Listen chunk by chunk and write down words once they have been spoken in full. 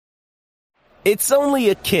It's only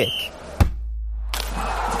a kick,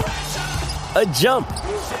 a jump,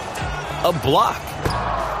 a block.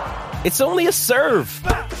 It's only a serve.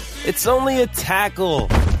 It's only a tackle,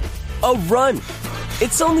 a run.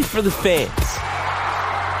 It's only for the fans.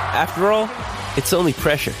 After all, it's only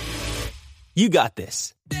pressure. You got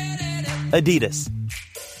this. Adidas.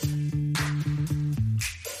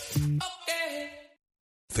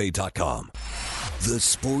 Fay.com. The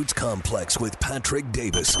Sports Complex with Patrick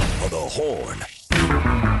Davis on the Horn.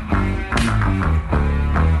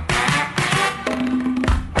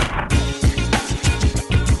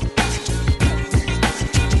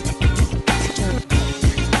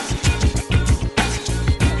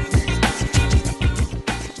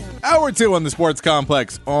 Hour 2 on the Sports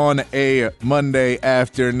Complex on a Monday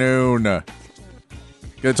afternoon. Going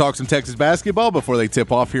to talk some Texas basketball before they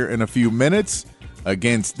tip off here in a few minutes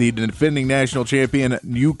against the defending national champion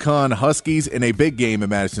UConn Huskies in a big game at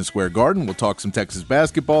Madison Square Garden. We'll talk some Texas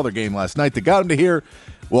basketball, their game last night that got them to here.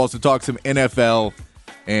 We'll also talk some NFL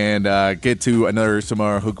and get to another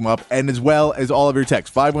Samara Hook 'em Up, and as well as all of your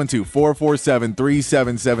texts.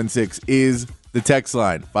 512-447-3776 is the text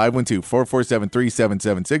line.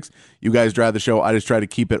 512-447-3776. You guys drive the show. I just try to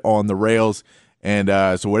keep it on the rails. And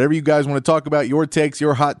so whatever you guys want to talk about, your takes,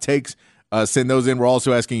 your hot takes, send those in. We're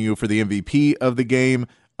also asking you for the MVP of the game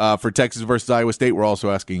for Texas versus Iowa State. We're also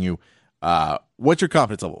asking you, what's your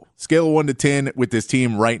confidence level? Scale of 1 to 10 with this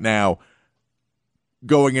team right now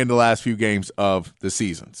going into the last few games of the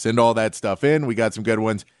season. Send all that stuff in. We got some good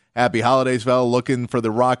ones. Happy holidays, fella. Looking for the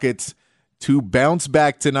Rockets to bounce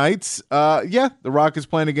back tonight. The Rockets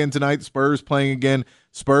playing again tonight. Spurs playing again.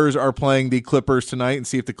 Spurs are playing the Clippers tonight, and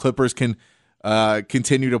see if the Clippers can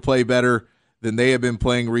continue to play better than they have been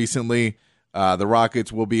playing recently. The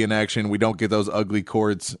Rockets will be in action. We don't get those ugly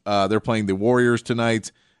courts. They're playing the Warriors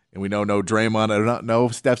tonight, and we know no Draymond. I do not know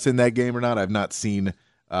if Steph's in that game or not. I've not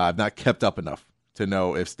kept up enough to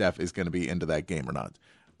know if Steph is going to be into that game or not.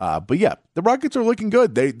 But yeah, the Rockets are looking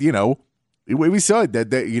good. They, we saw it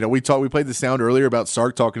that we played the sound earlier about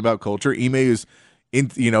Sark talking about culture. Ime is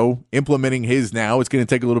implementing his now. It's going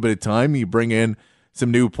to take a little bit of time. You bring in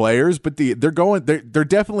some new players, but they're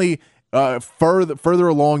definitely further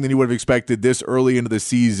along than you would have expected this early into the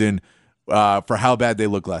season for how bad they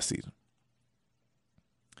looked last season.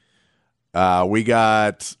 We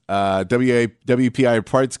got WPI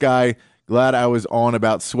Parts Guy. Glad I was on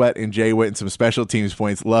about Sweat and Jay Witt and some special teams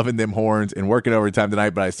points. Loving them horns and working overtime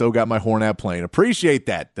tonight, but I still got my horn app playing. Appreciate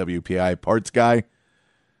that, WPI Parts Guy.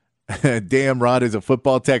 Damn, Rod is a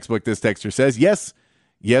football textbook, this texter says. Yes,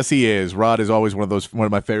 he is. Rod is always one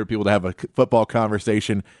of my favorite people to have a football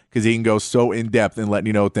conversation because he can go so in depth and letting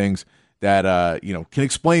you know things that can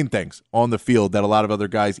explain things on the field that a lot of other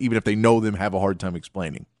guys, even if they know them, have a hard time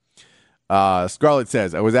explaining. Scarlett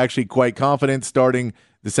says, I was actually quite confident starting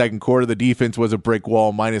the second quarter. The defense was a brick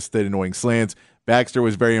wall minus the annoying slants. Baxter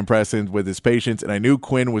was very impressive with his patience, and I knew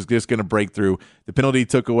Quinn was just going to break through. The penalty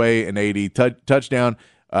took away an 80 touchdown.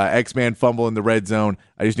 X-Man fumble in the red zone.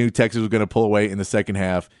 I just knew Texas was going to pull away in the second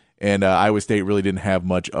half, and Iowa State really didn't have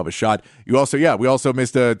much of a shot. We also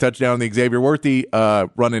missed a touchdown on the Xavier Worthy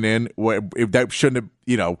running in. If that shouldn't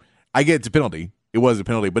have, I get it's a penalty. It was a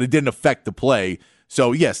penalty, but it didn't affect the play.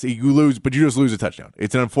 So, yes, you lose, but you just lose a touchdown.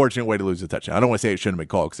 It's an unfortunate way to lose a touchdown. I don't want to say it shouldn't have been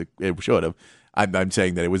called because it should have. I'm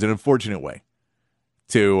saying that it was an unfortunate way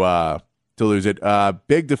to lose it.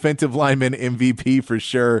 Big defensive lineman MVP for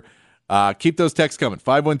sure. Keep those texts coming.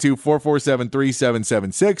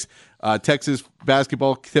 512-447-3776. Texas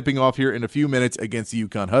basketball tipping off here in a few minutes against the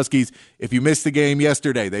UConn Huskies. If you missed the game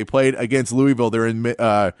yesterday, they played against Louisville. They're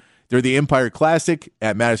the Empire Classic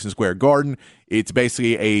at Madison Square Garden. It's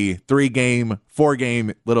basically a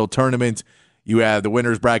 4-game little tournament. You have the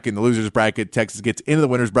winner's bracket and the loser's bracket. Texas gets into the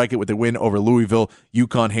winner's bracket with a win over Louisville.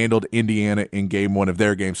 UConn handled Indiana in game 1 of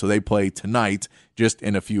their game, so they play tonight just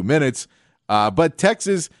in a few minutes. But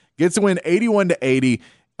Texas gets a win 81-80.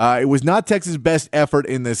 It was not Texas' best effort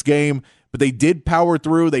in this game, but they did power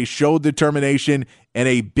through. They showed determination, and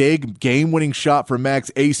a big game-winning shot from Max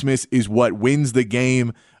Abmas is what wins the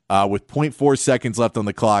game. With 0.4 seconds left on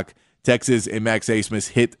the clock, Texas and Max Abmas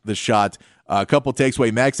hit the shot. A couple takes away.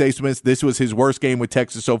 Max Abmas, this was his worst game with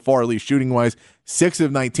Texas so far, at least shooting-wise. 6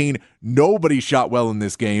 of 19. Nobody shot well in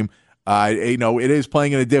this game. It is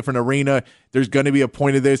playing in a different arena. There's going to be a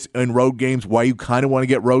point of this in road games. Why you kind of want to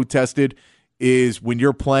get road tested is when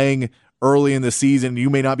you're playing early in the season, you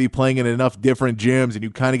may not be playing in enough different gyms, and you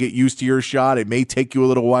kind of get used to your shot. It may take you a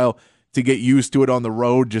little while to get used to it on the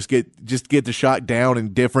road. Just get the shot down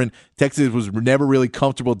and different. Texas was never really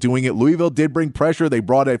comfortable doing it. Louisville did bring pressure. They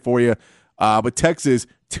brought it for you. But Texas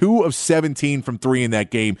 2 of 17 from 3 in that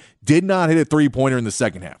game. Did not hit a three-pointer in the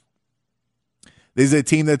second half. This is a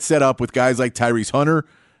team that's set up with guys like Tyrese Hunter,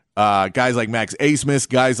 guys like Max Abmas,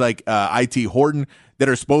 guys like IT Horton that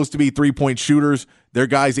are supposed to be three-point shooters. They're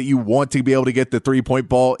guys that you want to be able to get the three-point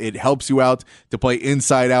ball. It helps you out to play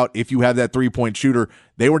inside out if you have that three-point shooter.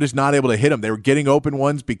 They were just not able to hit them. They were getting open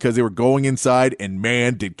ones because they were going inside, and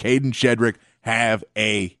man, did Caden Shedrick have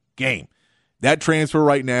a game. That transfer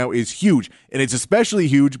right now is huge, and it's especially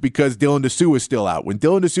huge because Dylan Dessou is still out. When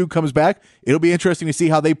Dylan Dessou comes back, it'll be interesting to see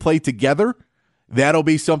how they play together. That'll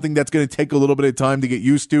be something that's going to take a little bit of time to get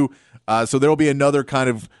used to. So there'll be another kind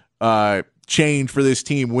of change for this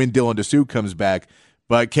team when Dylan Dessou comes back.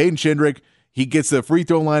 But Caden Shedrick, he gets the free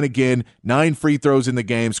throw line again, 9 free throws in the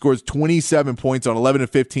game, scores 27 points on 11 of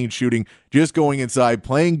 15 shooting, just going inside,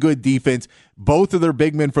 playing good defense. Both of their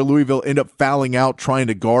big men for Louisville end up fouling out, trying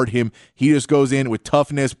to guard him. He just goes in with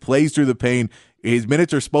toughness, plays through the pain. His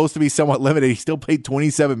minutes are supposed to be somewhat limited. He still played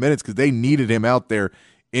 27 minutes because they needed him out there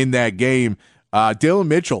in that game. Dylan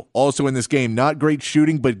Mitchell also in this game, not great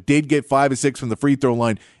shooting, but did get 5 of 6 from the free throw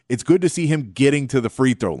line. It's good to see him getting to the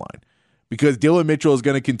free throw line because Dylan Mitchell is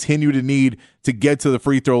going to continue to need to get to the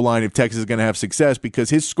free throw line if Texas is going to have success, because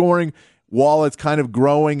his scoring, while it's kind of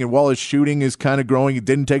growing and while his shooting is kind of growing, he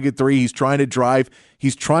didn't take a three. He's trying to drive.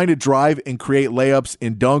 He's trying to drive and create layups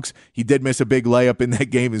and dunks. He did miss a big layup in that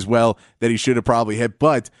game as well that he should have probably hit.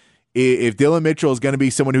 But if Dylan Mitchell is going to be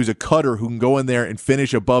someone who's a cutter who can go in there and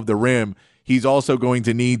finish above the rim, he's also going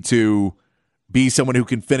to need to be someone who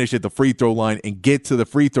can finish at the free throw line and get to the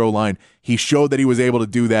free throw line. He showed that he was able to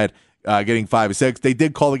do that, getting 5 of 6. They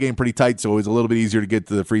did call the game pretty tight, so it was a little bit easier to get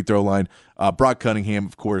to the free throw line. Brock Cunningham,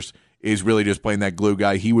 of course, is really just playing that glue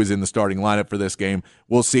guy. He was in the starting lineup for this game.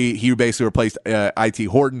 We'll see. He basically replaced IT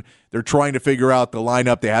Horton. They're trying to figure out the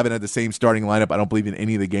lineup. They haven't had the same starting lineup, I don't believe, in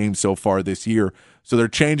any of the games so far this year. So they're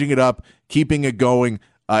changing it up, keeping it going.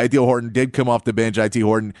 IT Horton did come off the bench. IT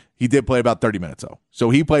Horton, he did play about 30 minutes, though.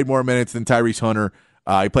 So he played more minutes than Tyrese Hunter.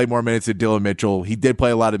 He played more minutes than Dylan Mitchell. He did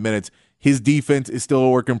play a lot of minutes. His defense is still a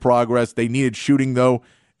work in progress. They needed shooting, though.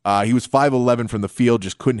 He was 5-11 from the field,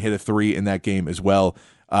 just couldn't hit a three in that game as well.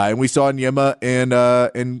 And we saw Nyema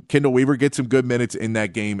and Kendall Weaver get some good minutes in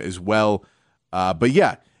that game as well. But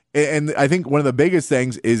yeah, and I think one of the biggest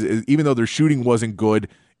things is even though their shooting wasn't good,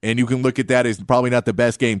 and you can look at that as probably not the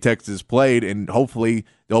best game Texas played, and hopefully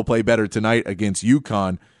they'll play better tonight against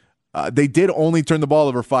UConn, they did only turn the ball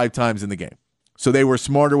over 5 times in the game. So they were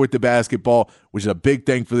smarter with the basketball, which is a big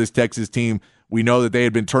thing for this Texas team. We know that they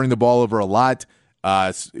had been turning the ball over a lot.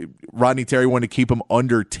 Rodney Terry wanted to keep them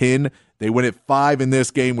under 10. They went at 5 in this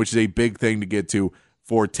game, which is a big thing to get to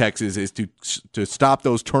for Texas, is to stop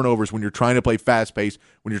those turnovers when you're trying to play fast-paced,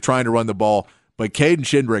 when you're trying to run the ball. But Caden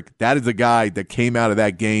Shedrick, that is the guy that came out of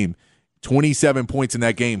that game, 27 points in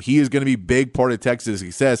that game. He is going to be a big part of Texas'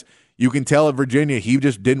 success. You can tell at Virginia, he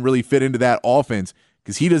just didn't really fit into that offense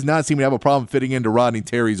because he does not seem to have a problem fitting into Rodney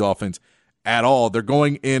Terry's offense at all. They're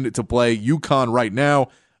going in to play UConn right now.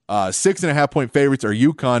 6.5-point favorites are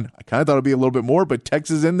UConn. I kind of thought it would be a little bit more, but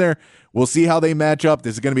Texas in there. We'll see how they match up.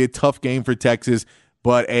 This is going to be a tough game for Texas,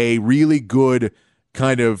 but a really good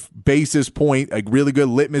kind of basis point, a really good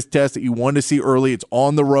litmus test that you want to see early. It's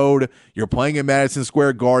on the road. You're playing in Madison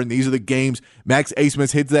Square Garden. These are the games. Max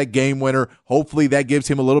Abmas hits that game winner. Hopefully that gives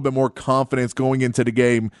him a little bit more confidence going into the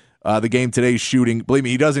game. The game today's shooting. Believe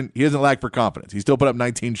me, he doesn't lack for confidence. He still put up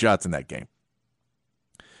 19 shots in that game.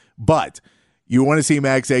 But you want to see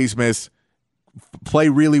Max Abmas play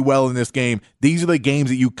really well in this game. These are the games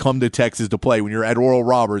that you come to Texas to play. When you're at Oral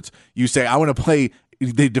Roberts, you say, I want to play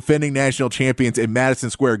the defending national champions in Madison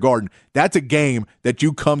Square Garden. That's a game that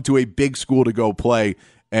you come to a big school to go play.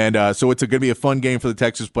 And so it's going to be a fun game for the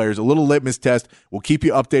Texas players. A little litmus test. We'll keep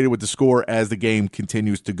you updated with the score as the game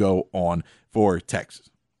continues to go on for Texas.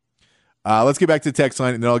 Let's get back to the text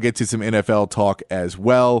line, and then I'll get to some NFL talk as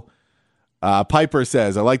well. Piper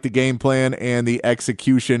says, I like the game plan and the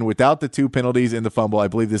execution. Without the 2 penalties and the fumble, I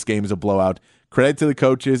believe this game is a blowout. Credit to the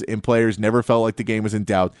coaches and players. Never felt like the game was in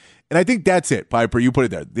doubt. And I think that's it, Piper. You put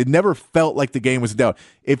it there. It never felt like the game was in doubt.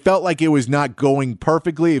 It felt like it was not going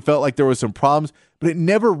perfectly. It felt like there was some problems, but it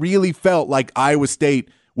never really felt like Iowa State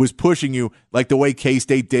was pushing you like the way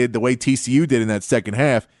K-State did, the way TCU did in that second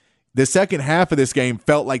half. The second half of this game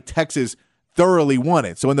felt like Texas thoroughly won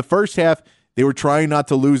it. So in the first half, they were trying not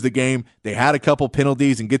to lose the game. They had a couple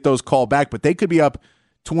penalties and get those called back, but they could be up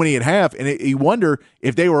 20 at half. And you wonder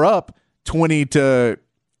if they were up 20 to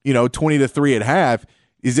 3 at half.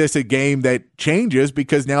 Is this a game that changes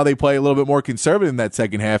because now they play a little bit more conservative in that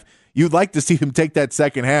second half? You'd like to see them take that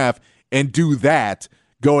second half and do that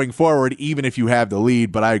going forward, even if you have the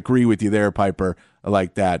lead. But I agree with you there, Piper. I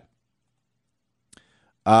like that.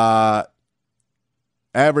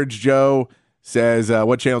 Average Joe says,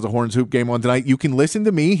 what channel is the Horns Hoop game on tonight? You can listen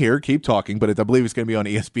to me here, keep talking, but I believe it's going to be on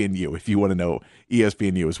ESPNU. If you want to know,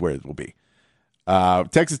 ESPNU is where it will be.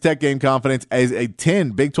 Texas Tech game confidence as a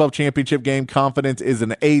 10. Big 12 championship game confidence is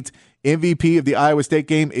an 8. MVP of the Iowa State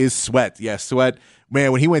game is Sweat. Yes, Sweat.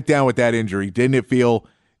 Man, when he went down with that injury, didn't it feel,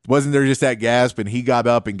 wasn't there just that gasp? And he got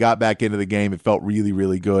up and got back into the game. It felt really,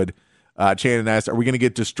 really good. Shannon asked, are we going to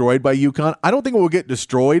get destroyed by UConn? I don't think we'll get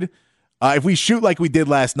destroyed. If we shoot like we did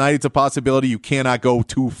last night, it's a possibility. You cannot go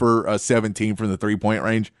 2 for 17 from the three-point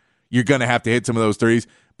range. You're going to have to hit some of those threes.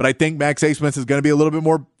 But I think Max Abmas is going to be a little bit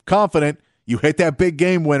more confident. You hit that big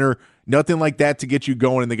game winner, nothing like that to get you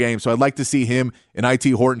going in the game. So I'd like to see him and IT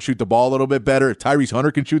Horton shoot the ball a little bit better. If Tyrese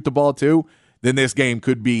Hunter can shoot the ball too, then this game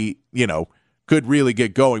could be, could really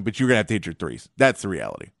get going. But you're going to have to hit your threes. That's the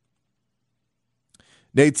reality.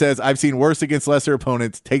 Nate says, I've seen worse against lesser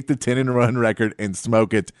opponents. Take the 10-and-run record and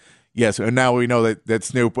smoke it. Yes, and now we know that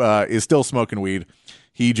Snoop is still smoking weed.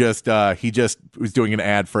 He just was doing an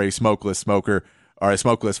ad for a smokeless smoker or a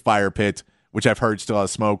smokeless fire pit, which I've heard still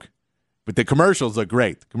has smoke. But the commercials look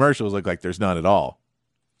great. The commercials look like there's none at all.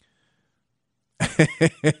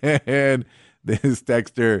 And this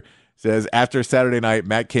texter says, after Saturday night,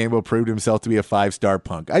 Matt Campbell proved himself to be a 5-star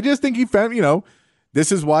punk. I just think he found,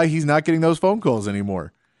 this is why he's not getting those phone calls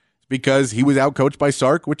anymore. Because he was outcoached by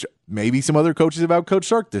Sark, which maybe some other coaches have outcoached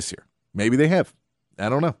Sark this year. Maybe they have. I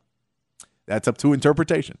don't know. That's up to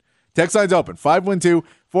interpretation. Text line's open,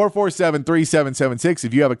 512-447-3776.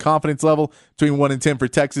 If you have a confidence level between 1 and 10 for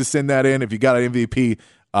Texas, send that in. If you got an MVP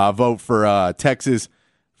vote for Texas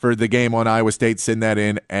for the game on Iowa State, send that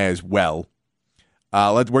in as well.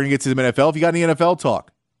 We're going to get to some NFL. If you got any NFL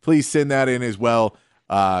talk, please send that in as well.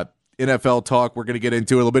 NFL talk, we're going to get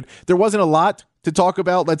into it a little bit. There wasn't a lot to talk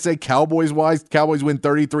about, let's say Cowboys-wise. Cowboys win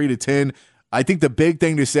 33-10. I think the big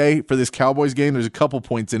thing to say for this Cowboys game, there's a couple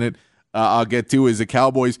points in it I'll get to, is the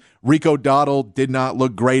Cowboys. Rico Dowdle did not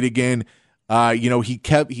look great again.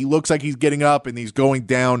 He looks like he's getting up and he's going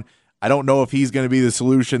down. I don't know if he's going to be the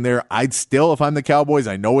solution there. I'd still, if I'm the Cowboys,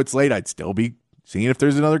 I know it's late, I'd still be seeing if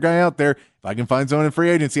there's another guy out there. If I can find someone in free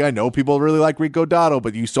agency, I know people really like Rico Dowdle,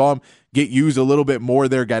 but you saw him get used a little bit more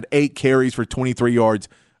there. Got 8 carries for 23 yards.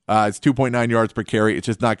 It's 2.9 yards per carry. It's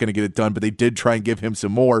just not going to get it done, but they did try and give him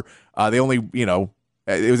some more. They only,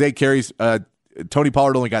 it was 8 carries. Tony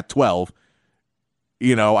Pollard only got 12.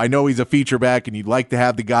 I know he's a feature back, and you'd like to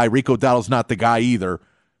have the guy. Rico Dowdle's not the guy either.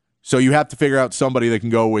 So you have to figure out somebody that can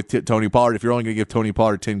go with Tony Pollard. If you're only going to give Tony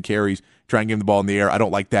Pollard 10 carries, try and give him the ball in the air. I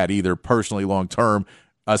don't like that either, personally, long term,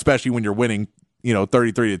 especially when you're winning,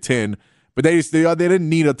 33-10. But they didn't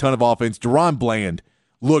need a ton of offense. Deron Bland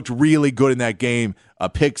looked really good in that game. A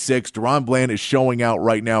pick 6. Deron Bland is showing out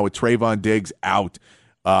right now with Trayvon Diggs out.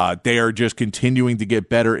 They are just continuing to get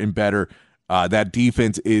better and better. That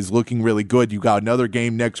defense is looking really good. You got another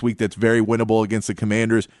game next week that's very winnable against the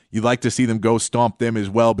Commanders. You'd like to see them go stomp them as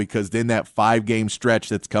well, because then that 5-game stretch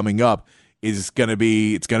that's coming up is going to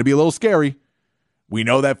be a little scary. We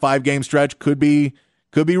know that 5-game stretch could be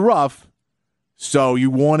rough. So you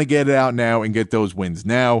want to get it out now and get those wins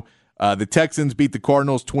now. The Texans beat the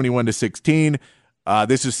Cardinals 21-16.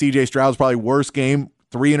 This is C.J. Stroud's probably worst game.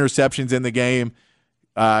 3 interceptions in the game.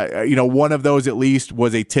 One of those at least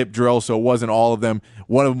was a tip drill, so it wasn't all of them.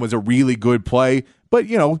 One of them was a really good play. But,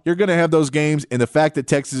 you're going to have those games, and the fact that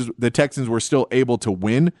the Texans were still able to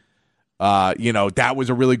win, that was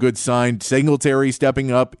a really good sign. Singletary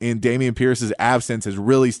stepping up in Dameon Pierce's absence has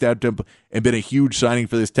really stepped up and been a huge signing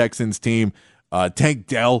for this Texans team. Tank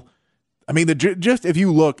Dell. I mean, just if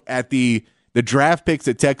you look at the draft picks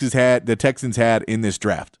that the Texans had in this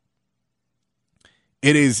draft,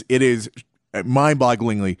 it is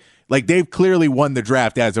mind-bogglingly, like, they've clearly won the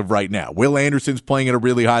draft as of right now. Will Anderson's playing at a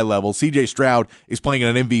really high level. C.J. Stroud is playing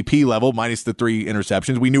at an MVP level, minus the 3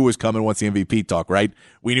 interceptions. We knew it was coming once the MVP talk, right?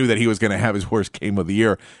 We knew that he was going to have his worst game of the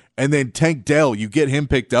year. And then Tank Dell, you get him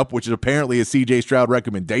picked up, which is apparently a C.J. Stroud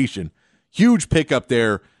recommendation. Huge pickup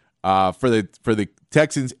there for the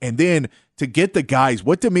Texans. And then to get the guys,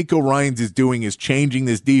 what DeMeco Ryans is doing is changing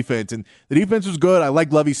this defense. And the defense was good. I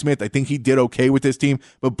like Lovie Smith. I think he did okay with this team.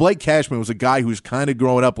 But Blake Cashman was a guy who's kind of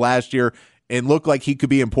growing up last year and looked like he could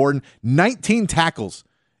be important. 19 tackles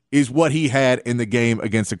is what he had in the game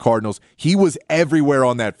against the Cardinals. He was everywhere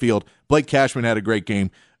on that field. Blake Cashman had a great game.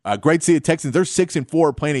 Great to see the Texans. They're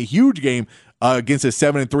 6-4, playing a huge game against a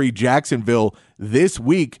 7-3 Jacksonville this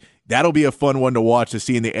week. That'll be a fun one to watch, to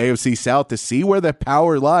see in the AFC South, to see where the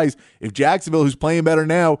power lies. If Jacksonville, who's playing better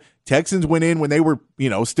now, Texans went in when they were,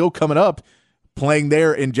 still coming up, playing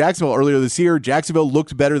there in Jacksonville earlier this year. Jacksonville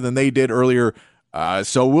looked better than they did earlier.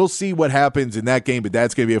 So we'll see what happens in that game, but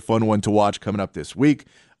that's going to be a fun one to watch coming up this week.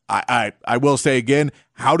 I will say again,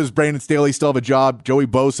 how does Brandon Staley still have a job? Joey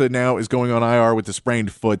Bosa now is going on IR with a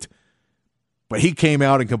sprained foot. But he came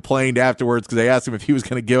out and complained afterwards because they asked him if he was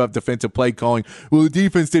going to give up defensive play calling. Well, the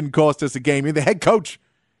defense didn't cost us a game. You're the head coach,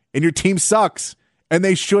 and your team sucks, and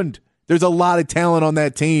they shouldn't. There's a lot of talent on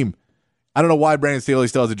that team. I don't know why Brandon Staley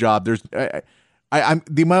still has a job.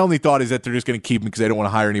 My only thought is that they're just going to keep him because they don't want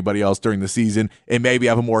to hire anybody else during the season and maybe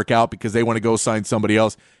have him work out because they want to go sign somebody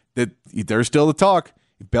else. That there's still the talk.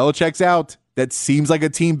 If Belichick's out, that seems like a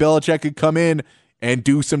team Belichick could come in and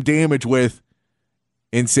do some damage with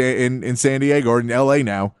in San Diego or in L.A.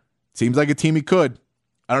 now. Seems like a team he could.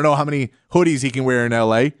 I don't know how many hoodies he can wear in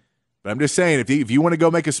L.A., but I'm just saying if you want to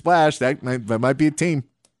go make a splash, that might be a team.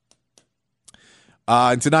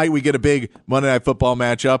 And tonight we get a big Monday Night Football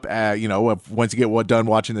matchup. Once you get done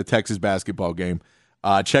watching the Texas basketball game,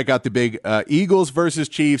 check out the big Eagles versus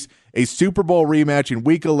Chiefs, a Super Bowl rematch in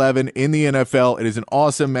Week 11 in the NFL. It is an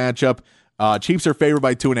awesome matchup. Chiefs are favored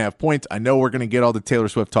by 2.5 points. I know we're going to get all the Taylor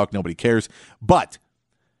Swift talk. Nobody cares. But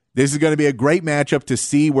this is going to be a great matchup to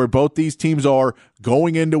see where both these teams are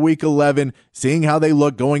going into Week 11, seeing how they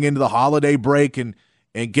look going into the holiday break and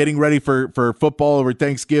getting ready for football over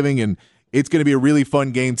Thanksgiving. And it's going to be a really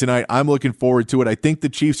fun game tonight. I'm looking forward to it. I think the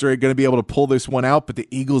Chiefs are going to be able to pull this one out, but the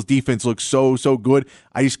Eagles' defense looks so good.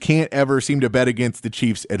 I just can't ever seem to bet against the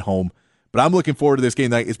Chiefs at home. But I'm looking forward to this game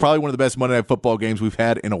tonight. It's probably one of the best Monday Night Football games we've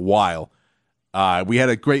had in a while. We had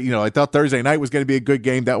a great, I thought Thursday night was going to be a good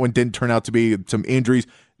game. That one didn't turn out to be. Some injuries.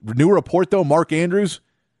 New report, though, Mark Andrews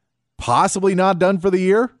possibly not done for the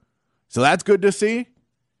year. So that's good to see.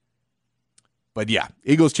 But yeah,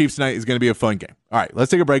 Eagles-Chiefs tonight is going to be a fun game. All right, let's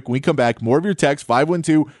take a break. When we come back, more of your text,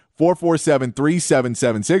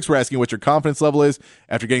 512-447-3776. We're asking what your confidence level is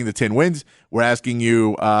after getting the 10 wins. We're asking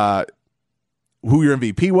you who your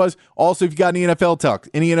MVP was. Also, if you got any NFL talk,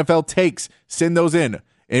 any NFL takes, send those in.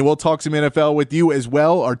 And we'll talk some NFL with you as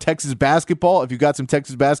well, or Texas basketball. If you've got some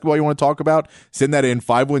Texas basketball you want to talk about, send that in,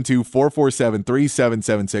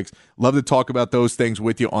 512-447-3776. Love to talk about those things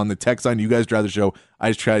with you on the text line. You guys drive the show.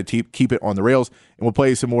 I just try to keep it on the rails. And we'll play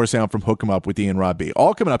you some more sound from Hook 'em Up with Ian Rob B.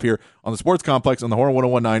 All coming up here on the Sports Complex on the Horn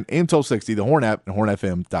 1019, AM 1260, the Horn app, and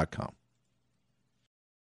hornfm.com.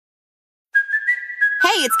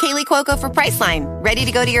 Hey, it's Kaylee Cuoco for Priceline. Ready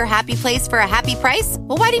to go to your happy place for a happy price?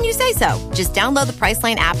 Well, why didn't you say so? Just download the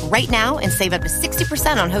Priceline app right now and save up to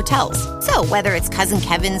 60% on hotels. So whether it's Cousin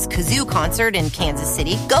Kevin's Kazoo Concert in Kansas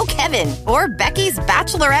City, go Kevin, or Becky's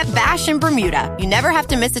Bachelorette Bash in Bermuda, you never have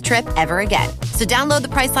to miss a trip ever again. So download the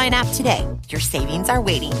Priceline app today. Your savings are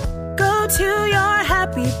waiting. Go to your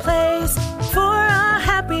happy place for a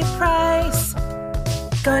happy price.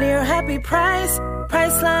 Go to your happy price,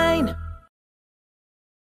 Priceline.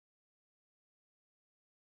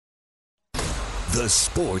 The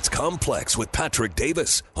Sports Complex with Patrick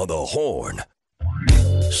Davis on the Horn.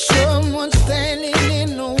 Someone standing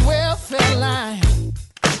in the welfare line,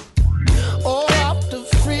 or off the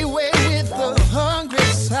freeway with the hungry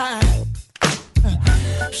sign.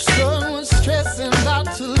 Someone stressing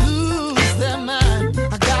about to lose their mind.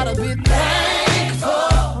 I gotta be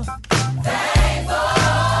thankful.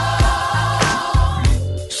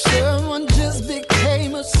 Someone just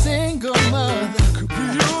became a single mother.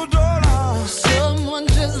 Someone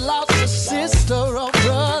just lost a sister or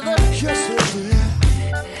brother. It's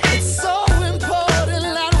so important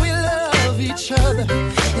that we love each other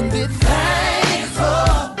and be thankful.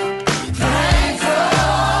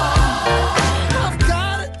 I've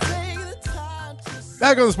gotta take the time to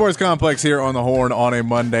Back on the Sports Complex here on the Horn on a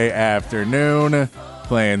Monday afternoon,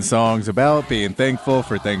 playing songs about being thankful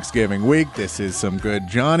for Thanksgiving week. This is some good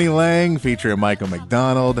Johnny Lang featuring Michael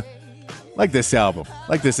McDonald. Like this album,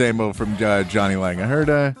 like this album from Johnny Lang. I heard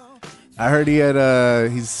he had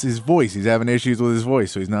his voice. He's having issues with his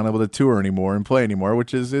voice, so he's not able to tour anymore and play anymore,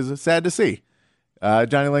 which is sad to see.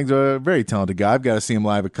 Johnny Lang's a very talented guy. I've got to see him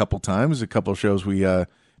live a couple times. A couple shows we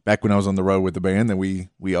back when I was on the road with the band that we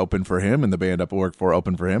opened for him, and the band I worked for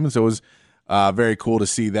opened for him, and so it was very cool to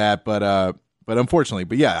see that. But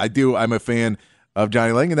unfortunately, yeah, I'm a fan of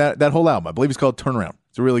Johnny Lang and that whole album. I believe it's called Turnaround.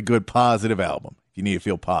 It's a really good, positive album. If you need to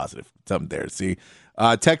feel positive, something there to see.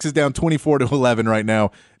 Texas down 24-11 right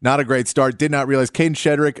now. Not a great start. Did not realize Caden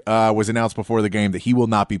Shedrick was announced before the game that he will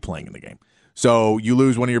not be playing in the game. So you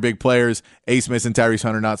lose one of your big players. Asmus and Tyrese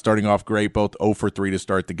Hunter not starting off great, both 0 for 3 to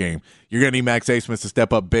start the game. You're going to need Max Asmus to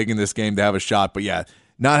step up big in this game to have a shot. But yeah,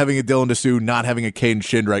 not having a Dylan Dessou, not having a Caden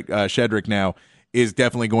Shedrick now is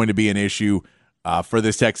definitely going to be an issue for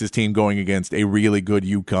this Texas team going against a really good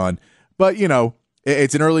UConn. But,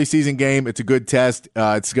 it's an early season game. It's a good test.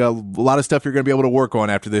 It's got a lot of stuff you're going to be able to work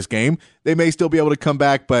on after this game. They may still be able to come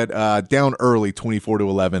back, but down early,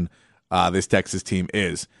 24-11, this Texas team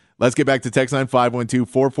is. Let's get back to text line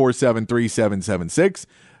 512-447-3776.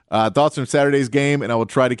 Thoughts from Saturday's game, and I will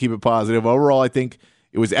try to keep it positive. Overall, I think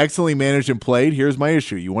it was excellently managed and played. Here's my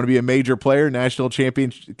issue. You want to be a major player, national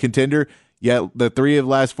champion contender, yet the 3 of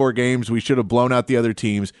the last 4 games, we should have blown out the other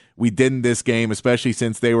teams. We didn't this game, especially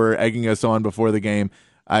since they were egging us on before the game.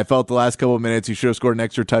 I felt the last couple of minutes, you should have scored an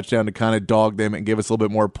extra touchdown to kind of dog them and give us a little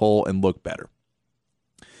bit more pull and look better.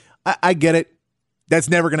 I get it. That's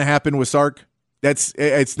never going to happen with Sark.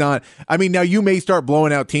 It's not. I mean, now you may start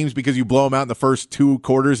blowing out teams because you blow them out in the first 2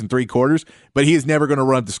 quarters and 3 quarters, but he is never going to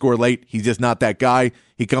run up the score late. He's just not that guy.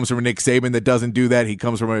 He comes from a Nick Saban that doesn't do that. He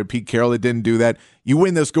comes from a Pete Carroll that didn't do that. You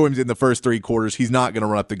win those games in the first 3 quarters. He's not going to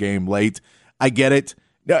run up the game late. I get it.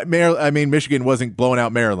 Michigan wasn't blowing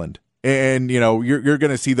out Maryland, and you're going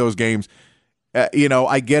to see those games.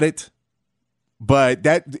 I get it. But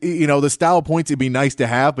that, the style points, it'd be nice to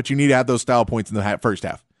have, but you need to have those style points in the first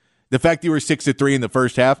half. The fact you were 6-3 in the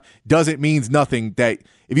first half means nothing. That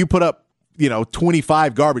if you put up,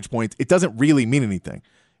 25 garbage points, it doesn't really mean anything,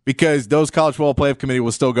 because those college football playoff committee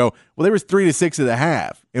will still go, well, there was 3-6 at the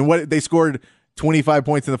half, and what they scored 25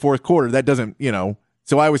 points in the fourth quarter. That doesn't,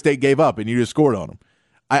 so Iowa State gave up and you just scored on them.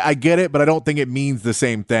 I get it, but I don't think it means the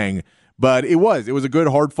same thing. But it was a good,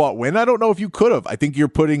 hard-fought win. I don't know if you could have. I think you're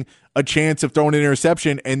putting a chance of throwing an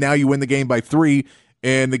interception, and now you win the game by 3,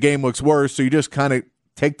 and the game looks worse. So you just kind of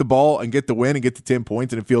take the ball and get the win and get to 10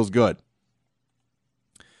 points, and it feels good.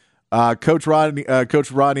 Coach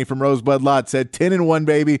Rodney from Rosebud Lot said, 10-1,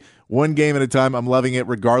 baby. 1 game at a time. I'm loving it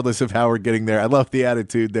regardless of how we're getting there. I love the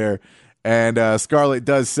attitude there. And Scarlett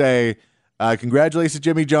does say, congratulations,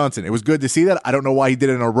 Jimmy Johnson. It was good to see that. I don't know why he did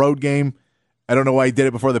it in a road game. I don't know why he did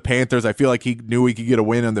it before the Panthers. I feel like he knew he could get a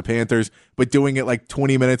win on the Panthers, but doing it like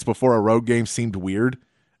 20 minutes before a road game seemed weird.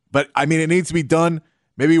 But, I mean, it needs to be done.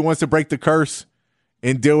 Maybe he wants to break the curse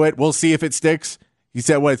and do it. We'll see if it sticks. He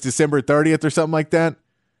said, it's December 30th or something like that?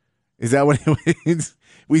 Is that what it is?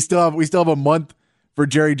 We still have a month for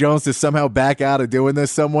Jerry Jones to somehow back out of doing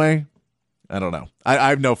this some way? I don't know. I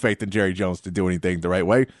have no faith in Jerry Jones to do anything the right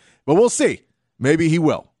way, but we'll see. Maybe he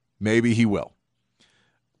will.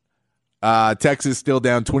 Texas still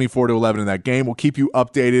down 24-11 in that game. We'll keep you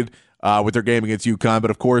updated with their game against UConn.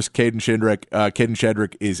 But, of course, Caden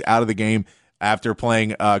Shedrick is out of the game after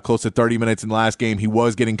playing close to 30 minutes in the last game. He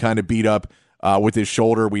was getting kind of beat up with his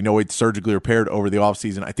shoulder. We know it's surgically repaired over the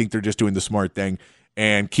offseason. I think they're just doing the smart thing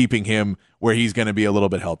and keeping him where he's going to be a little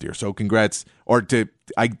bit healthier. So not congrats.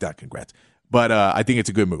 But I think it's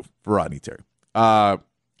a good move for Rodney Terry.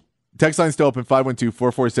 Text line still open,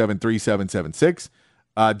 512-447-3776.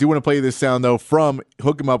 Do want to play this sound, though, from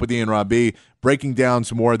Hook 'em Up with Ian Rob B, breaking down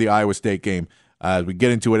some more of the Iowa State game. As we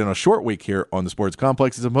get into it in a short week here on the Sports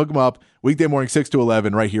Complex. It's a Hook 'em Up, weekday morning 6 to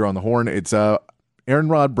 11 right here on the Horn. It's Aaron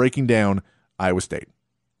Rod breaking down Iowa State.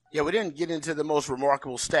 Yeah, we didn't get into the most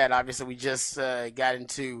remarkable stat. Obviously, we just got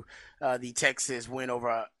into the Texas win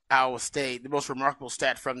over Iowa State. The most remarkable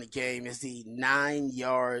stat from the game is the 9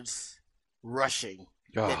 yards rushing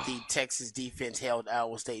that the Texas defense held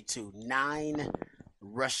Iowa State to. 9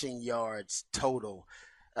 rushing yards total.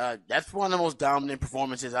 That's one of the most dominant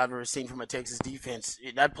performances I've ever seen from a Texas defense.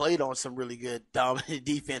 I played on some really good dominant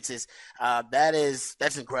defenses.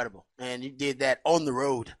 That's incredible. And you did that on the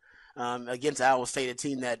road against Iowa State, a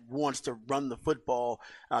team that wants to run the football.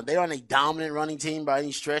 They aren't a dominant running team by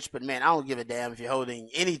any stretch, but, man, I don't give a damn if you're holding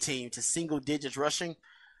any team to single digits rushing.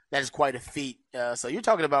 That is quite a feat. So you're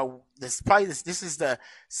talking about this. This is the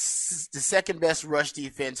second best rush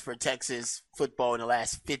defense for Texas football in the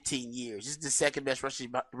last 15 years. This is the second best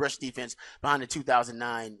rush defense behind the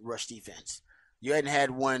 2009 rush defense. You hadn't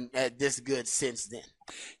had one this good since then.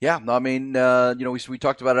 Yeah, I mean, we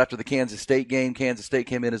talked about it after the Kansas State game. Kansas State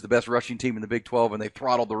came in as the best rushing team in the Big 12, and they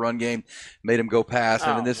throttled the run game, made them go pass.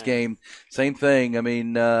 And in this game, same thing. I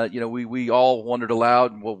mean, we all wondered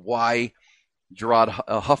aloud, well, why Gerard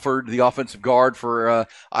Hufford, the offensive guard for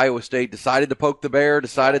Iowa State, decided to poke the bear,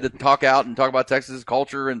 decided to talk out and talk about Texas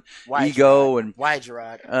culture and ego. And why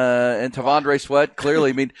Gerard? And Tavondre Sweat,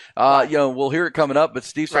 clearly. I mean, we'll hear it coming up, but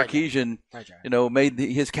Steve Sarkisian, made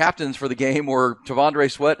his captains for the game were Tavondre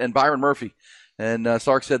Sweat and Byron Murphy. And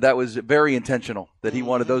Sark said that was very intentional, that he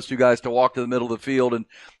wanted those two guys to walk to the middle of the field and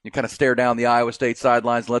kind of stare down the Iowa State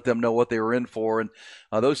sidelines and let them know what they were in for. And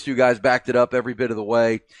those two guys backed it up every bit of the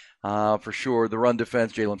way. for sure. The run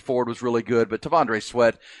defense, Jalen Ford was really good, but T'Vondre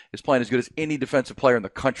Sweat is playing as good as any defensive player in the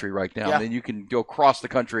country right now. Yeah. I mean, you can go across the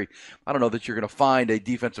country. I don't know that you're going to find a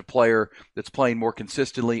defensive player that's playing more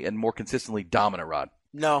consistently and more consistently dominant, Rod.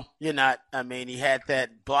 No, you're not. I mean, he had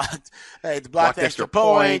that blocked extra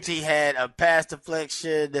point. He had a pass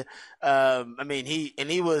deflection.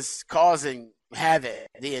 He was causing havoc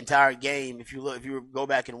the entire game. If you go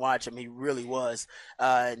back and watch him, he really was.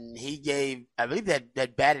 And he gave, I believe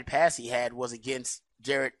that batted pass he had was against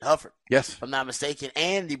Jared Hufford. Yes. If I'm not mistaken.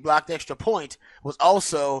 And the blocked extra point was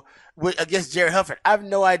also against Jared Hufford. I have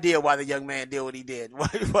no idea why the young man did what he did.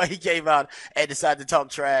 Why he came out and decided to talk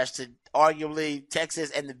trash to arguably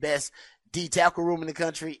Texas and the best D tackle room in the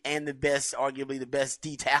country and arguably the best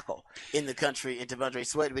D tackle in the country in T'Vondre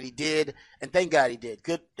Sweat. But he did, and thank God he did.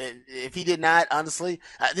 Good. If he did not, honestly,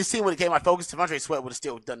 this team when it came out focused, T'Vondre Sweat would have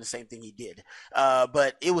still done the same thing he did.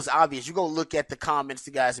 But it was obvious. You go look at the comments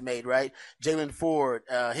the guys made, right? Jalen Ford,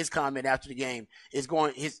 his comment after the game his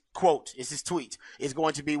quote is his tweet is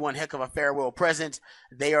going to be one heck of a farewell present.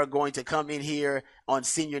 They are going to come in here on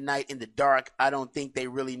senior night in the dark. I don't think they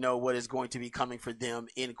really know what is going to be coming for them,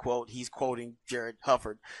 end quote. He's quoting Jared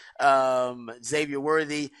Hufford. Xavier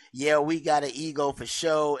Worthy, yeah, we got an ego for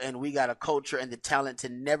show, and we got a culture and the talent to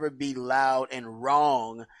never be loud and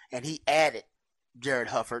wrong. And he added Jared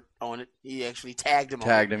Hufford on it. He actually tagged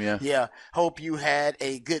him. Yeah. Hope you had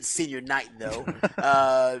a good senior night, though.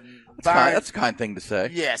 That's a kind thing to say.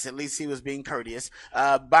 Yes, at least he was being courteous.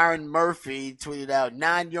 Byron Murphy tweeted out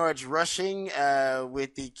 9 yards rushing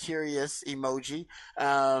with the curious emoji.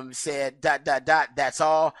 Said ... That's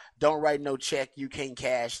all. Don't write no check. You can't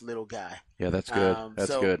cash, little guy. Yeah, that's good.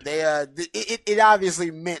 That's good. It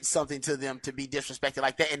obviously meant something to them to be disrespected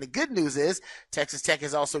like that. And the good news is Texas Tech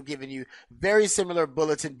has also given you very similar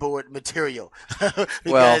bulletin board material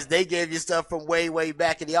because they gave you stuff from way, way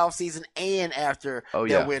back in the offseason and after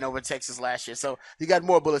their win over Texas last year. So you got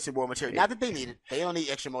more bulletin board material. Not that they need it. They don't need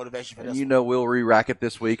extra motivation for this. We'll re-rack it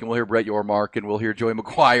this week, and we'll hear Brett Yormark, and we'll hear Joey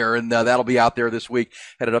McGuire, and that'll be out there this week,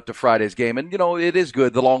 headed up to Friday's game. And, it is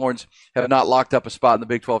good. The Longhorns have not locked up a spot in the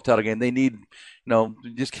Big 12 title game. They need,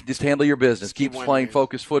 just handle your business. Keep playing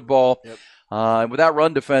focused football. Yep. And with that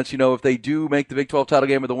run defense, if they do make the Big 12 title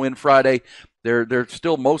game with a win Friday, they're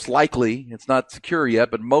still most likely, it's not secure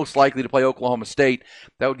yet, but most likely to play Oklahoma State.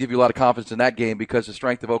 That would give you a lot of confidence in that game because the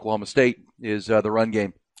strength of Oklahoma State is the run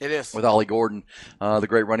game. It is. With Ollie Gordon, the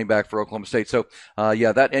great running back for Oklahoma State. So,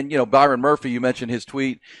 Byron Murphy, you mentioned his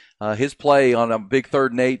tweet. His play on a big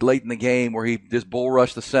 3rd and 8 late in the game where he just bull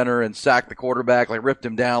rushed the center and sacked the quarterback, ripped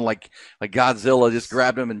him down like Godzilla, just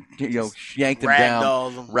grabbed him and yanked him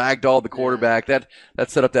down, ragdolled the quarterback. That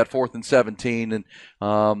set up that 4th and 17. And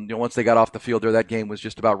once they got off the field there, that game was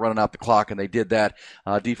just about running out the clock, and they did that.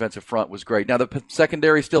 Defensive front was great. Now the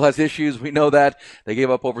secondary still has issues. We know that they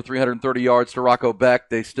gave up over 330 yards to Rocco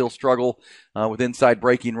Beck. They still struggle with inside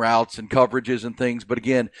breaking routes and coverages and things. But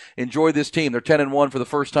again, enjoy this team. They're 10-1 for the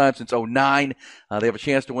first time since 2009. They have a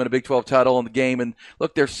chance to win a Big 12 title in the game. And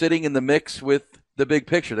look, they're sitting in the mix with the big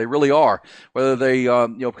picture. They really are. Whether they,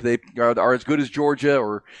 they are as good as Georgia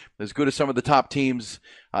or as good as some of the top teams.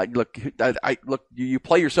 You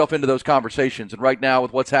play yourself into those conversations. And right now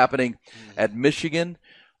with what's happening at Michigan,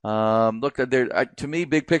 to me,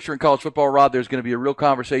 big picture in college football, Rod, there's going to be a real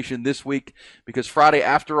conversation this week because Friday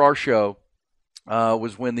after our show,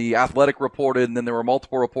 was when the Athletic reported, and then there were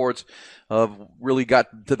multiple reports of really got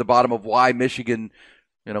to the bottom of why Michigan,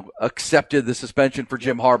 accepted the suspension for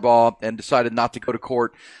Jim Harbaugh and decided not to go to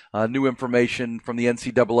court. New information from the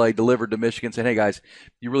NCAA delivered to Michigan saying, "Hey guys,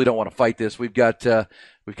 you really don't want to fight this. We've kind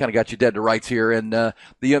of got you dead to rights here." And the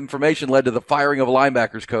information led to the firing of a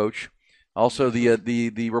linebackers coach, also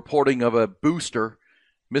the reporting of a booster.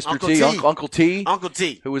 Uncle T,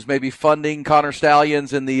 who was maybe funding Connor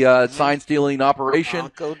Stallions in the sign-stealing operation.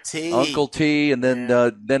 Uncle T, and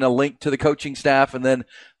then a link to the coaching staff, and then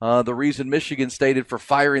the reason Michigan stated for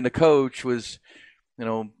firing the coach was,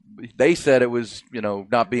 they said it was,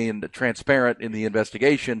 not being transparent in the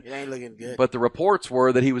investigation. It ain't looking good. But the reports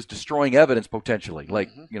were that he was destroying evidence potentially,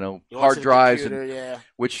 hard drives,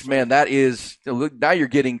 which, man, that is, now you're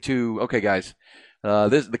getting to, okay, guys,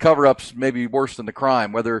 the cover-up's maybe worse than the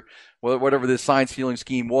crime. Whatever this sign-stealing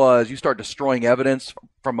scheme was, you start destroying evidence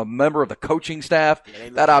from a member of the coaching staff.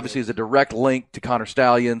 That obviously is a direct link to Connor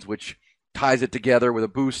Stallions, which ties it together with a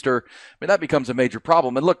booster. I mean, that becomes a major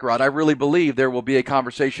problem. And look, Rod, I really believe there will be a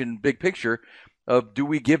conversation, big picture, of do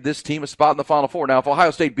we give this team a spot in the Final Four? Now, if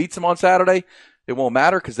Ohio State beats them on Saturday, it won't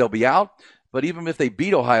matter because they'll be out. But even if they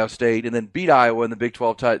beat Ohio State and then beat Iowa in the Big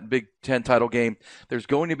Ten title game, there's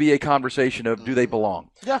going to be a conversation of do they belong?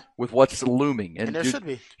 Yeah. With what's looming. And there should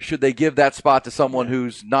be. Should they give that spot to someone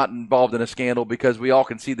who's not involved in a scandal, because we all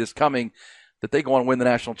can see this coming, that they go on and win the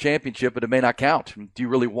national championship, but it may not count. Do you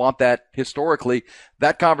really want that historically?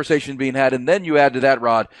 That conversation being had, and then you add to that,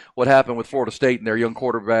 Rod, what happened with Florida State and their young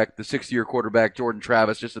quarterback, the 6th-year quarterback, Jordan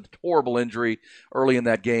Travis, just a horrible injury early in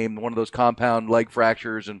that game, one of those compound leg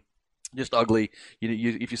fractures, and just ugly.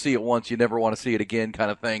 If you see it once, you never want to see it again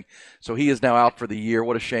kind of thing. So he is now out for the year.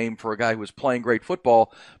 What a shame for a guy who was playing great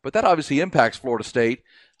football. But that obviously impacts Florida State.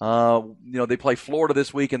 They play Florida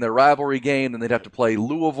this week in their rivalry game, and they'd have to play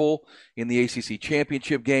Louisville in the ACC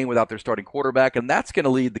championship game without their starting quarterback, and that's going to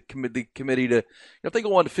lead the committee to, if they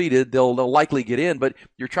go undefeated, they'll likely get in, but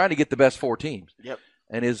you're trying to get the best 4 teams. Yep.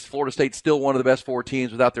 And is Florida State still one of the best 4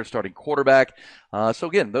 teams without their starting quarterback? So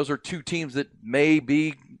again, those are 2 teams that may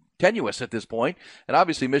be tenuous at this point. And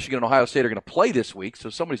obviously Michigan and Ohio State are going to play this week, so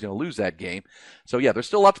somebody's going to lose that game. So yeah, there's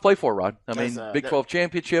still a lot to play for, Rod. I mean, Big 12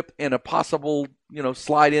 championship and a possible,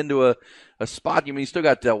 slide into a spot. You still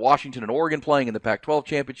got Washington and Oregon playing in the Pac-12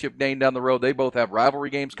 championship game down the road. They both have rivalry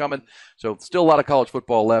games coming. So still a lot of college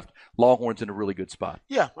football left. Longhorns in a really good spot.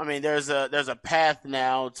 Yeah, there's a path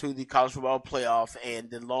now to the college football playoff, and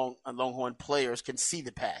the Longhorn players can see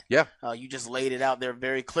the path. Yeah. You just laid it out there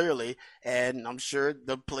very clearly, and I'm sure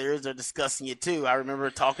the players are discussing it too. I remember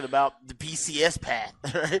talking about the BCS path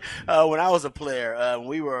right? When I was a player.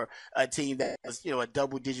 We were a team that was, a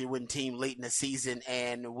double-digit win team late in the season,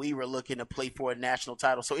 and we were looking to play for a national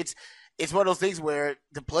title. So it's one of those things where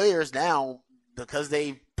the players now, because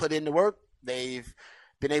they've put in the work, they've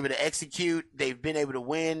been able to execute, they've been able to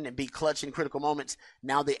win and be clutch in critical moments.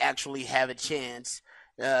 Now they actually have a chance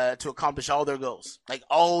to accomplish all their goals. Like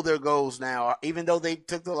all their goals now, even though they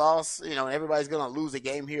took the loss, and everybody's going to lose a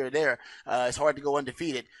game here or there, it's hard to go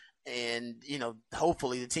undefeated. And,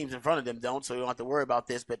 hopefully the teams in front of them don't, so you don't have to worry about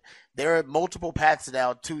this. But there are multiple paths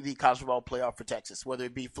now to the college football playoff for Texas, whether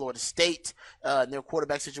it be Florida State and their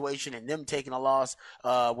quarterback situation and them taking a loss,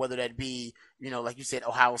 whether that be, like you said,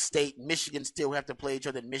 Ohio State, Michigan still have to play each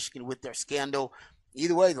other in Michigan with their scandal.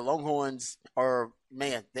 Either way, the Longhorns are,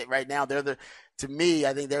 right now, to me,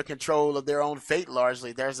 I think they're in control of their own fate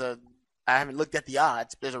largely. I haven't looked at the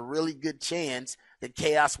odds, but there's a really good chance that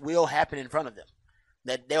chaos will happen in front of them.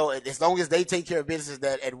 That as long as they take care of business,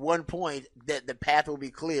 that at one point that the path will be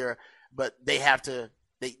clear, but they have to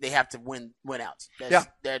win outs.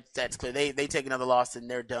 That's clear. They take another loss and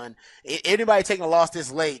they're done. Anybody taking a loss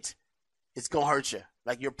this late, it's gonna hurt you.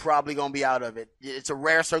 Like you're probably gonna be out of it. It's a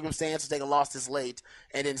rare circumstance to take a loss this late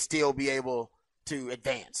and then still be able to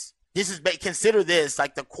advance. Consider this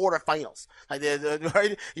like the quarterfinals. Like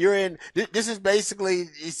right, you're in. This is basically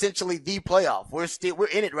essentially the playoff. We're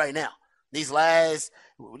in it right now. These last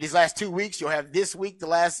 2 weeks, you'll have this week, the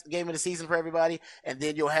last game of the season for everybody, and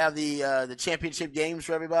then you'll have the championship games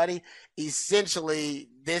for everybody. Essentially,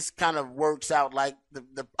 this kind of works out like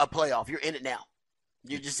a playoff. You're in it now.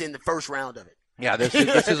 You're just in the first round of it. Yeah, this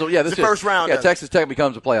is the first round. Yeah, Texas Tech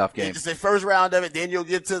becomes a playoff game. It's the first round of it. Then you'll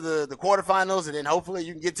get to the quarterfinals, and then hopefully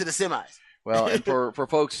you can get to the semis. Well, and for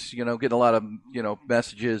folks, getting a lot of,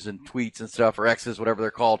 messages and tweets and stuff, or X's, whatever they're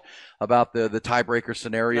called, about the tiebreaker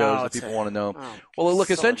scenarios that people want to know. Well, look,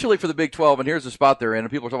 essentially for the Big 12, and here's the spot they're in, and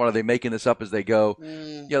people are talking about, are they making this up as they go?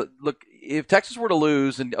 Look, if Texas were to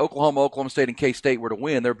lose and Oklahoma State, and K-State were to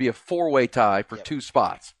win, there'd be a 4-way tie for 2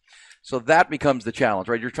 spots. So that becomes the challenge,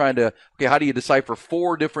 right? You're trying to, how do you decipher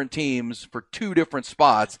 4 different teams for 2 different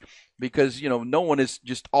spots? Because, no one is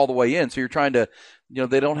just all the way in. So you're trying to,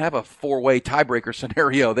 they don't have a 4-way tiebreaker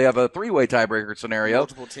scenario. They have a 3-way tiebreaker scenario.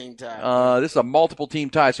 Multiple team tie. This is a multiple team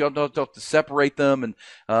tie, so you don't have to separate them, and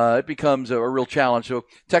it becomes a real challenge. So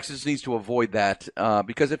Texas needs to avoid that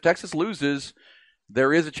because if Texas loses,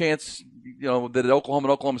 there is a chance, that Oklahoma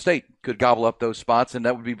and Oklahoma State could gobble up those spots, and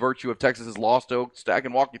that would be virtue of Texas's loss to Oak State. I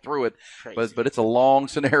can walk you through it, but it's a long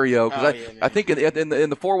scenario. Because I think in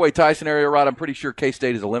the 4-way tie scenario, Rod, I'm pretty sure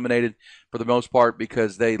K-State is eliminated for the most part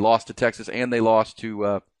because they lost to Texas and they lost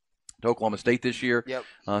to Oklahoma State this year. Yep.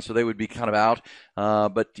 So they would be kind of out.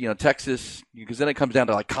 But Texas, because then it comes down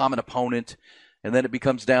to like common opponent, and then it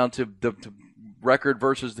becomes down to the record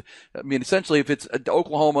versus. Essentially, if it's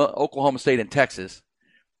Oklahoma State, and Texas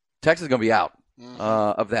is going to be out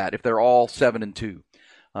of that if they're all 7-2.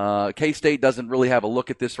 K-State doesn't really have a look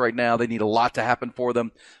at this right now. They need a lot to happen for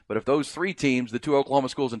them. But if those 3 teams, the 2 Oklahoma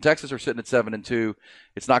schools in Texas, are sitting at 7-2,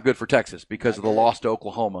 it's not good for Texas because of the loss to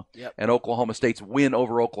Oklahoma. Yep. And Oklahoma State's win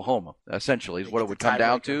over Oklahoma, essentially, is what it would come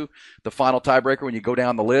down to. The final tiebreaker, when you go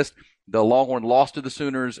down the list, the Longhorn loss to the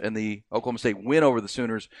Sooners and the Oklahoma State win over the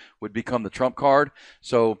Sooners would become the trump card.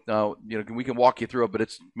 So, we can walk you through it, but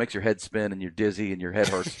it makes your head spin and you're dizzy and your head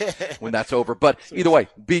hurts when that's over. But either way,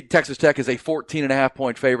 beat Texas Tech is a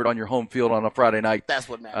 14.5-point favorite on your home field on a Friday night. That's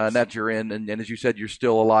what matters. And that you're in. And as you said, you're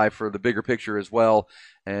still alive for the bigger picture as well.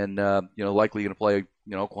 And, likely going to play,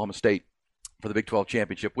 Oklahoma State for the Big 12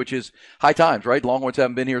 championship, which is high times, right? Longhorns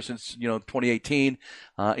haven't been here since 2018,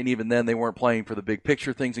 and even then they weren't playing for the big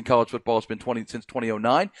picture things in college football. It's been since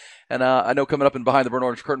 2009, and I know coming up in Behind the Burnt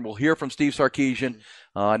Orange Curtain, we'll hear from Steve Sarkisian.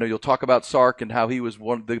 I know you'll talk about Sark and how he was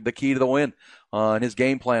the key to the win and his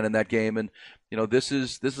game plan in that game, and this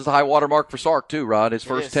is a high water mark for Sark too, Rod. His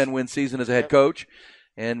first 10-win season as a head coach,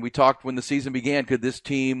 and we talked when the season began. Could this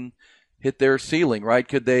team hit their ceiling? Right?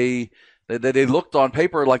 Could they? They looked on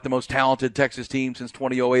paper like the most talented Texas team since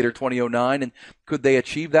 2008 or 2009, and could they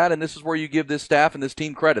achieve that? And this is where you give this staff and this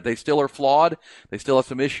team credit. They still are flawed. They still have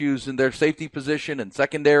some issues in their safety position and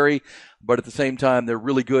secondary, but at the same time, they're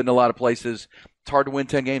really good in a lot of places. It's hard to win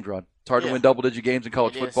 10 games, Rod. It's hard to win double-digit games in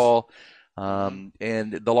college football, and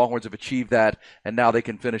the Longhorns have achieved that, and now they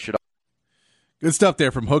can finish it up. Good stuff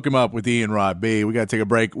there from Hook 'em Up with Ian Rod B. We got to take a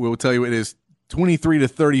break. We'll tell you it is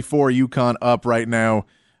 23-34, UConn up right now.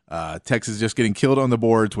 Texas just getting killed on the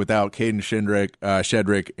boards without Caden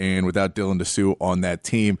Shedrick and without Dylan Dessou on that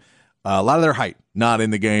team. A lot of their height not in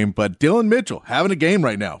the game, but Dylan Mitchell having a game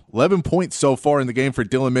right now. 11 points so far in the game for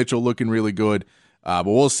Dylan Mitchell, looking really good. But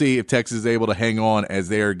we'll see if Texas is able to hang on as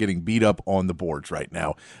they are getting beat up on the boards right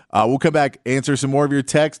now. We'll come back, answer some more of your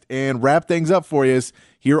text, and wrap things up for you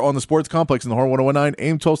here on the Sports Complex in the Horn 1019,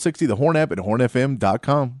 AM 1260, the Horn app, and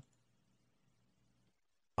hornfm.com.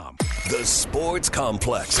 The Sports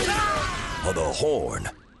Complex on the Horn.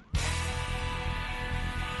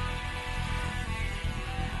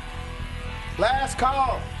 Last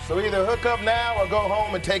call, so either hook up now or go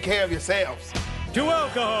home and take care of yourselves. To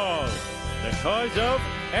alcohol, the cause of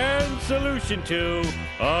and solution to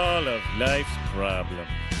all of life's problems.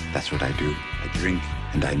 That's what I do. I drink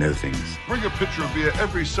and I know things. Bring a pitcher of beer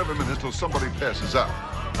every 7 minutes till somebody passes out.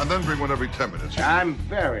 And then bring one every 10 minutes. I'm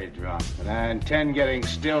very drunk, and I intend getting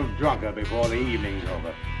still drunker before the evening's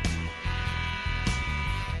over.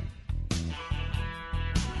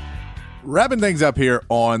 Wrapping things up here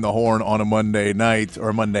on the Horn on a Monday night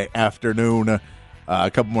or Monday afternoon. A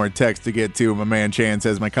couple more texts to get to. My man Chan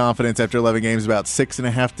says, my confidence after 11 games is about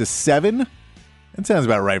 6.5 to 7. That sounds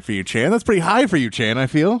about right for you, Chan. That's pretty high for you, Chan, I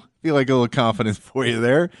feel like a little confidence for you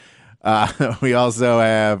there. We also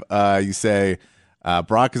have, you say,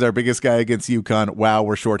 Brock is our biggest guy against UConn. Wow,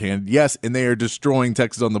 we're shorthanded. Yes, and they are destroying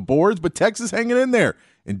Texas on the boards, but Texas hanging in there.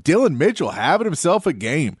 And Dylan Mitchell having himself a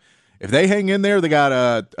game. If they hang in there, they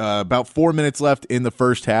got about 4 minutes left in the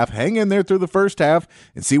first half. Hang in there through the first half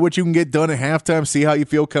and see what you can get done at halftime. See how you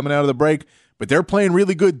feel coming out of the break. But they're playing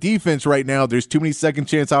really good defense right now. There's too many second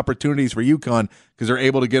chance opportunities for UConn because they're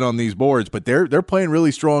able to get on these boards. But they're playing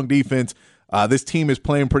really strong defense. This team is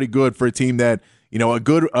playing pretty good for a team that, a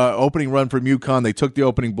good opening run from UConn. They took the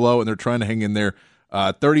opening blow, and they're trying to hang in there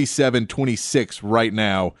 37-26 right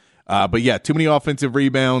now. But, yeah, too many offensive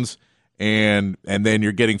rebounds, and then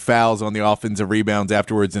you're getting fouls on the offensive rebounds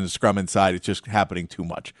afterwards in the scrum inside. It's just happening too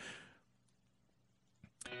much.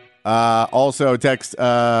 Also, text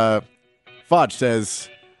Foch says,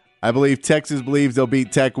 I believe Texas believes they'll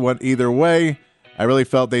beat Tech one either way. I really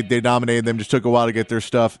felt they dominated them. Just took a while to get their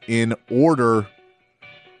stuff in order.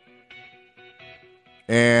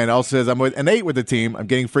 And also says, I'm with an 8 with the team. I'm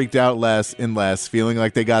getting freaked out less and less, feeling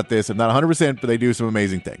like they got this. I'm not 100%, but they do some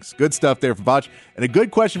amazing things. Good stuff there from Foch. And a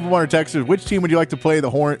good question from one of our texters. Which team would you like to play the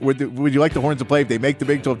Horn? Would you like the Horns to play if they make the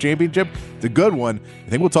Big 12 championship? It's a good one. I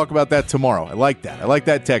think we'll talk about that tomorrow. I like that. I like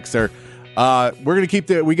that text, sir. We're going to keep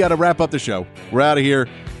we got to wrap up the show. We're out of here.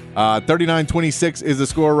 39-26 is the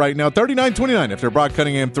score right now. 39-29 after Brock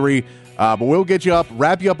Cunningham 3. But we'll get you up,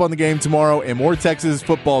 wrap you up on the game tomorrow, and more Texas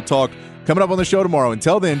football talk coming up on the show tomorrow.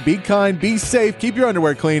 Until then, be kind, be safe, keep your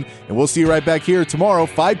underwear clean, and we'll see you right back here tomorrow,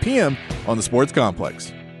 5 p.m. on the Sports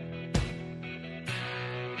Complex.